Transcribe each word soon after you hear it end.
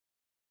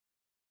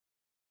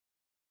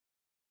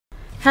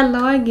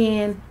Hello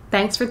again.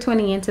 Thanks for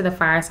tuning in to the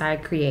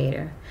Fireside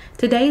Creator.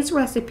 Today's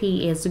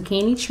recipe is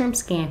zucchini shrimp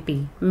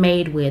scampi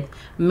made with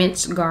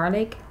minced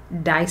garlic,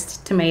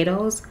 diced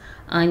tomatoes,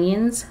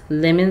 onions,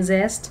 lemon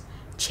zest,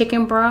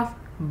 chicken broth,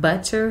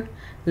 butter,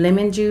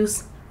 lemon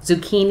juice,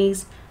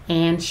 zucchinis,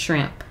 and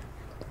shrimp.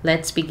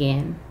 Let's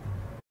begin.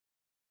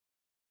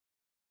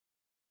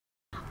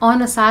 On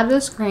the side of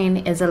the screen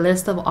is a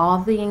list of all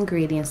the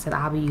ingredients that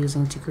I'll be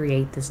using to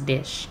create this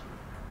dish.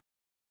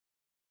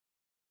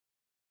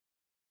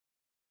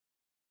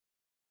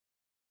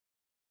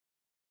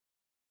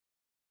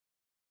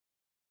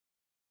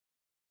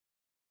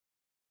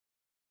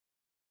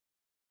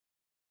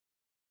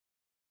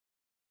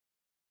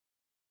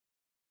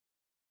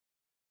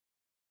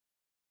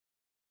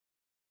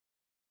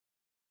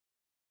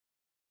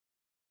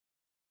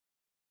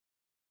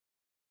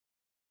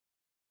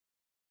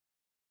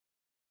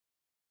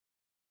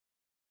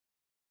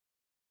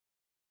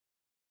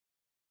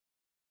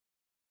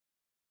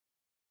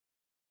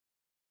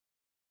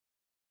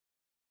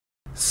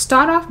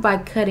 Start off by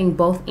cutting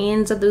both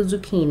ends of the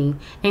zucchini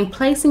and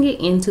placing it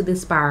into the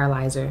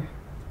spiralizer.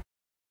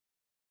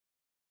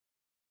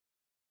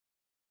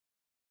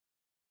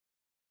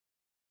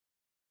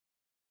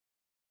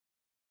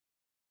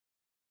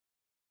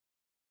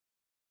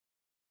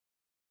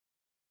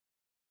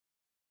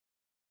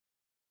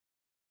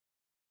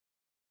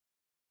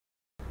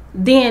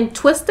 Then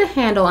twist the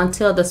handle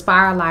until the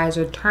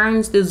spiralizer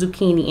turns the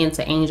zucchini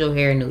into angel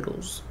hair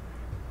noodles.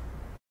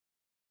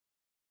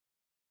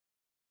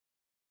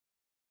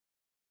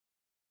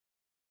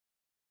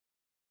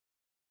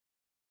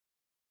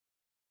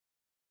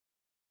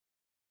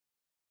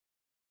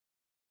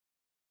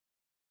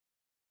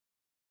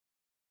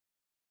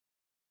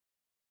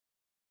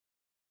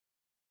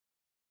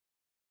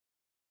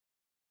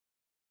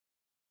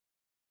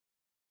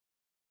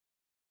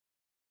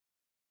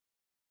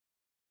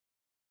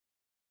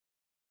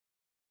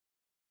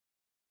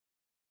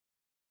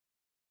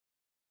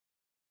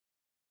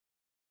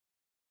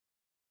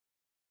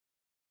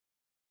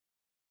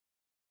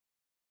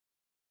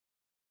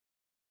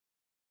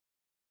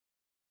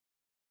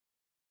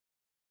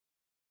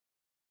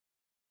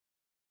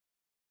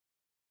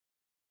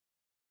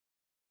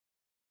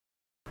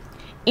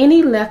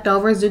 Any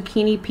leftover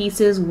zucchini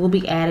pieces will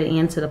be added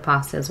into the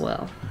pasta as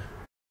well.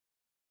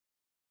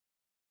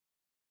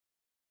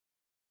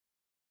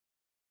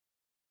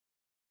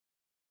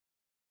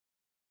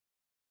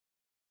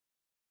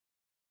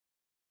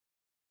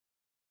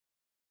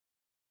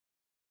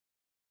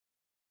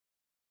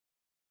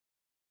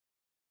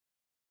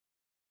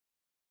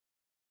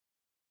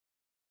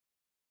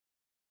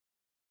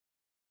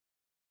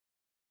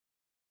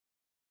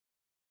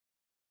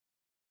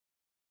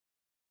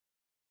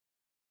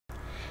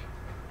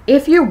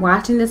 If you're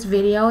watching this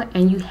video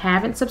and you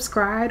haven't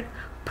subscribed,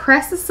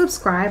 press the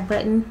subscribe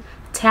button,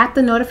 tap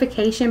the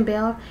notification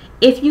bell.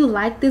 If you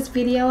like this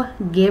video,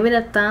 give it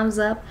a thumbs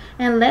up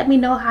and let me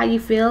know how you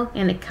feel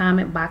in the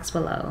comment box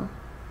below.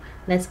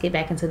 Let's get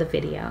back into the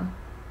video.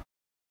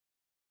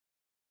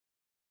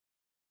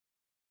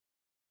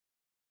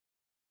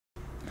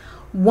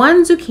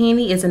 One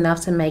zucchini is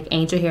enough to make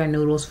angel hair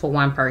noodles for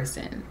one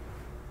person.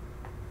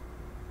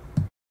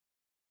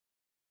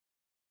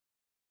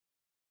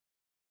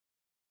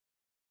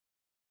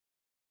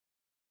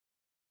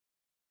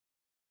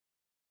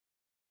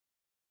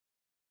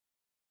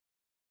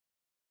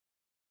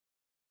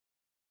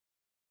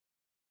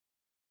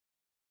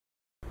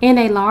 In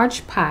a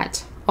large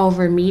pot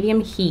over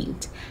medium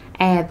heat,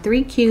 add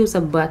 3 cubes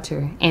of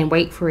butter and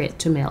wait for it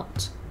to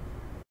melt.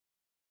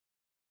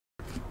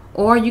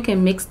 Or you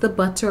can mix the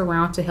butter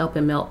around to help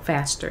it melt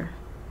faster.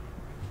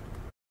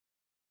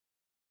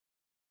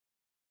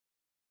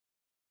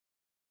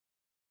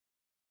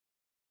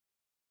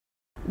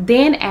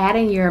 Then add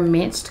in your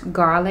minced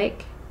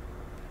garlic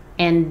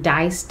and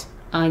diced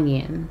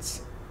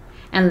onions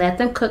and let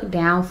them cook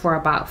down for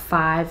about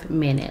 5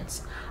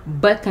 minutes,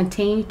 but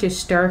continue to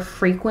stir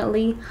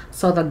frequently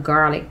so the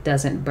garlic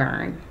doesn't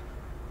burn.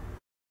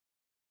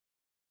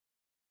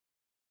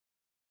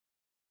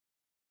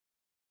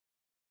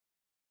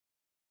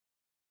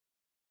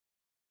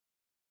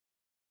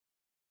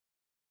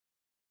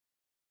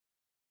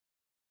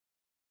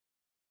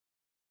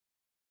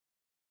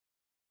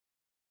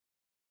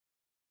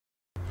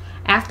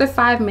 After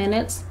 5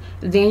 minutes,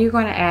 then you're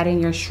going to add in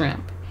your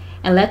shrimp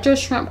and let your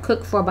shrimp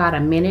cook for about a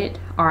minute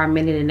or a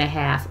minute and a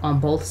half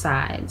on both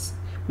sides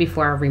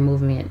before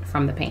removing it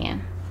from the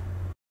pan.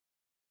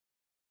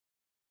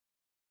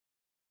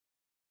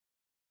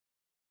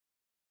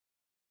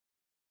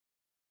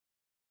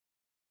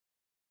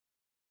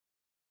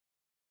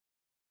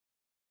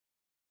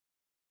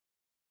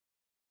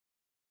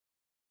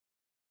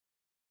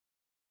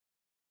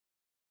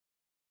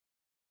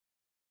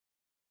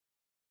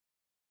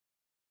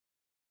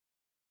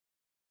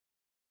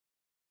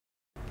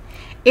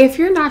 If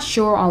you're not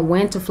sure on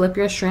when to flip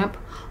your shrimp,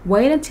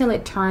 wait until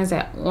it turns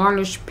that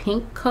orange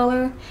pink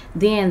color,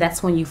 then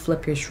that's when you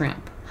flip your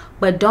shrimp.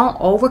 But don't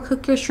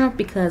overcook your shrimp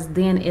because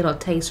then it'll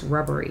taste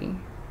rubbery.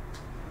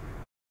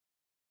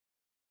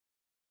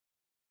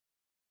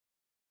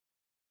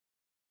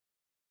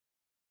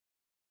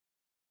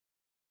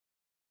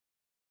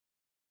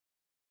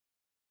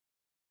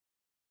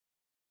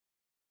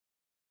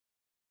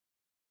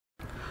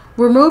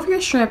 Remove your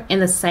shrimp in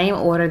the same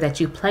order that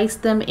you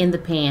placed them in the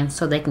pan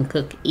so they can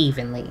cook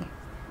evenly.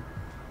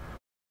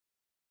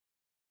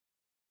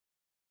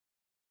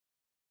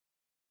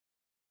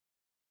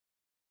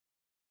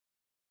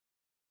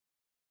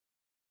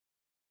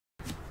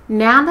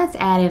 Now let's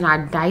add in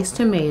our diced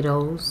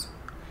tomatoes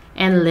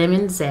and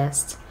lemon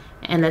zest,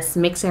 and let's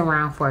mix it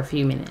around for a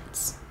few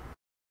minutes.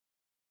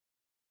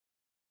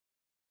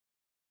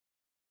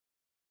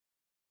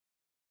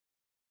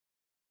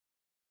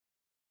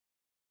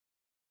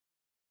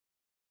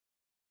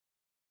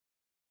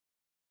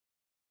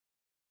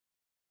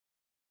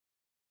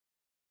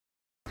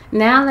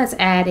 Now let's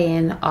add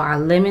in our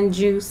lemon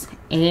juice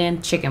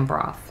and chicken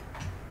broth.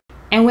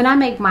 And when I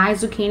make my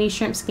zucchini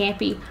shrimp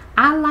scampi,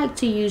 I like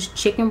to use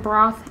chicken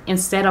broth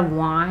instead of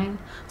wine.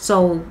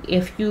 So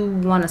if you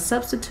want to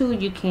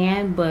substitute, you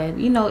can, but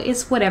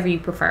it's whatever you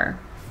prefer.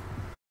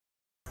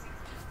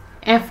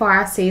 And for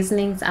our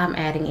seasonings, I'm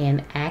adding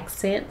in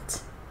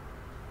accent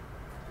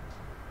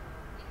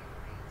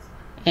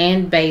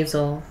and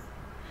basil.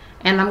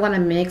 And I'm going to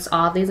mix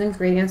all these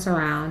ingredients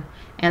around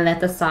and let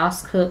the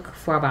sauce cook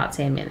for about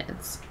 10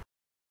 minutes.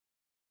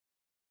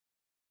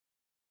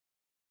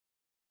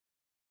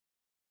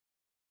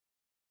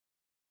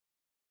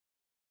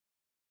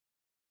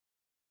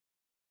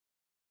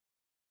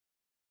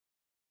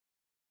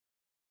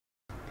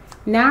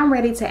 Now I'm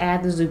ready to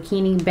add the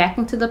zucchini back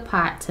into the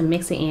pot to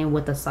mix it in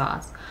with the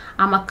sauce.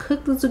 I'm going to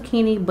cook the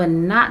zucchini, but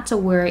not to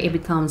where it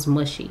becomes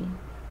mushy.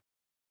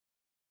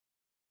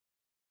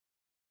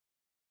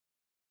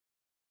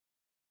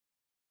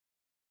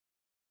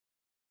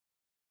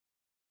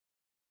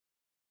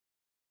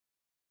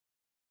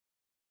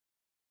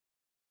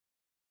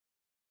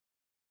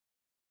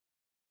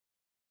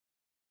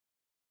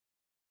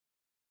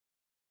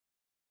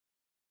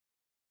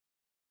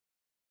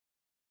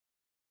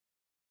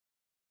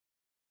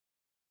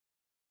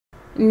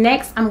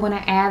 Next, I'm going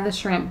to add the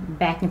shrimp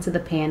back into the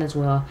pan as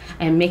well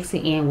and mix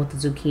it in with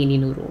the zucchini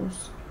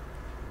noodles.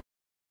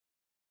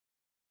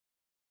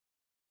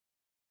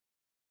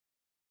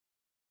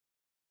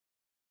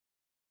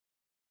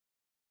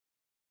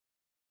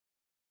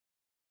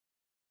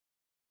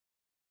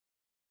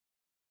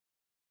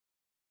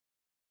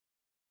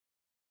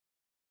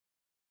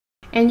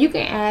 And you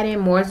can add in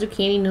more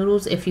zucchini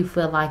noodles if you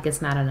feel like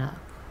it's not enough.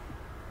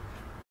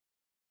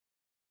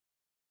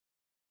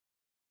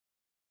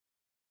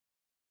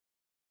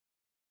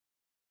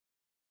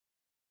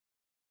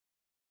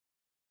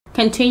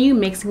 Continue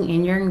mixing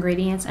in your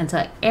ingredients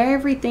until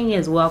everything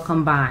is well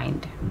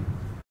combined.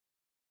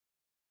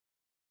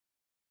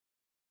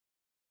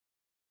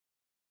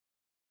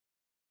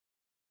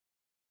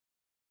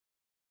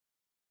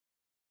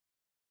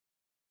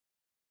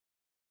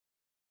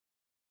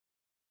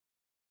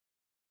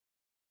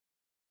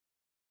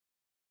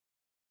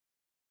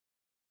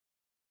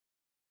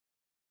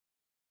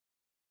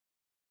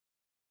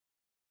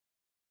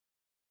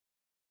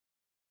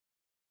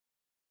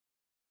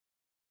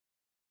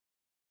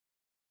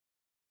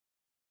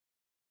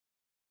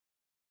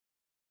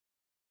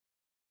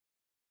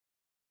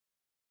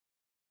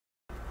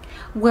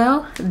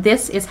 Well,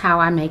 this is how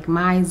I make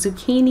my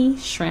zucchini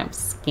shrimp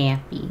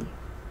scampi.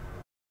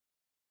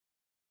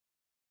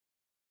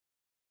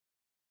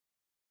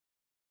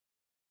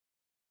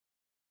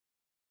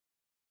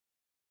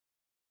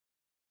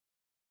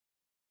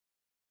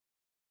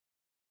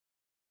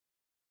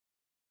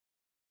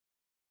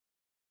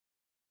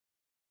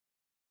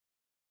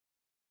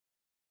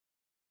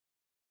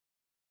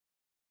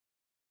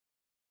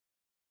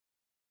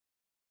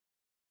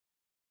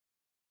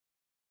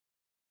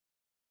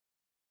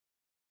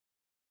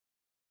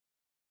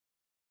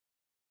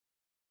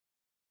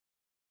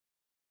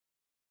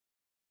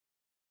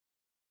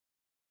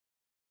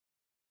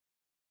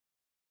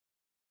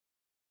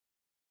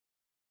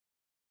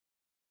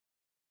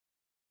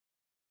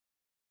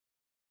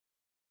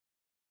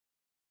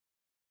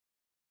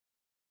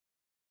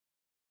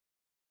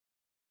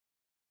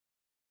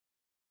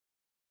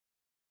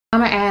 I'm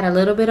going to add a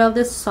little bit of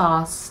this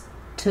sauce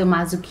to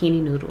my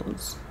zucchini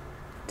noodles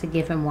to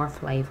give it more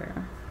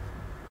flavor.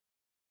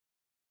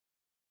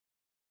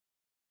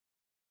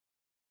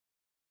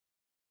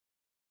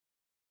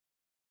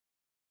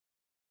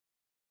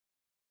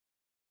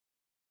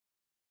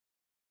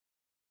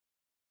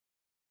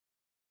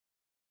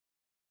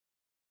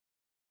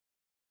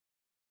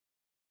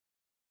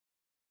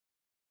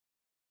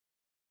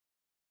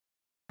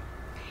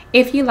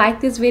 If you like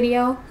this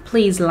video,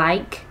 please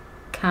like,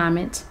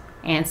 comment,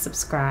 and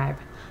subscribe.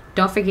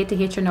 Don't forget to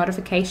hit your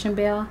notification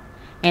bell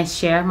and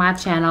share my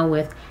channel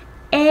with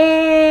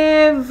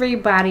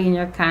everybody in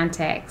your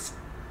contacts.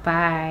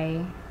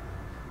 Bye.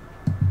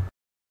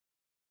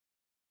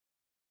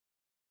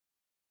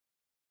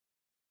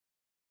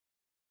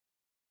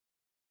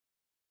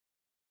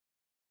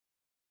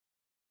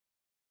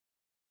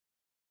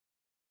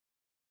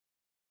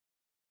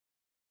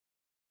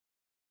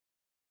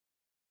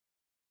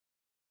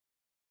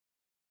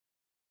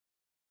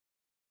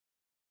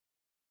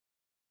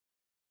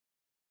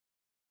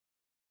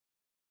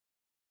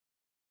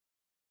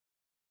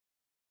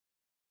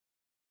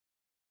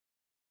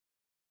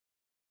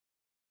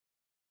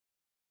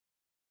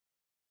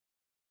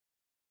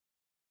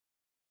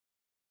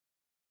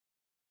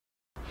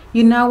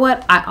 You know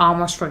what? I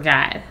almost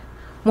forgot.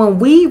 When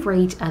we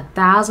reach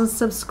 1,000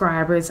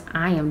 subscribers,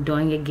 I am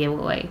doing a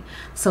giveaway.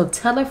 So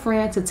tell a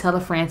friend to tell a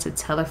friend to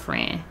tell a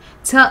friend.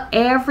 Tell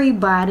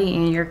everybody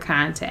in your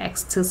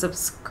contacts to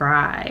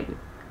subscribe.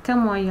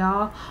 Come on,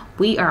 y'all.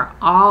 We are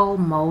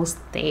almost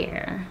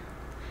there.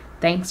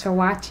 Thanks for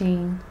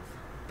watching.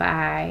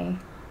 Bye.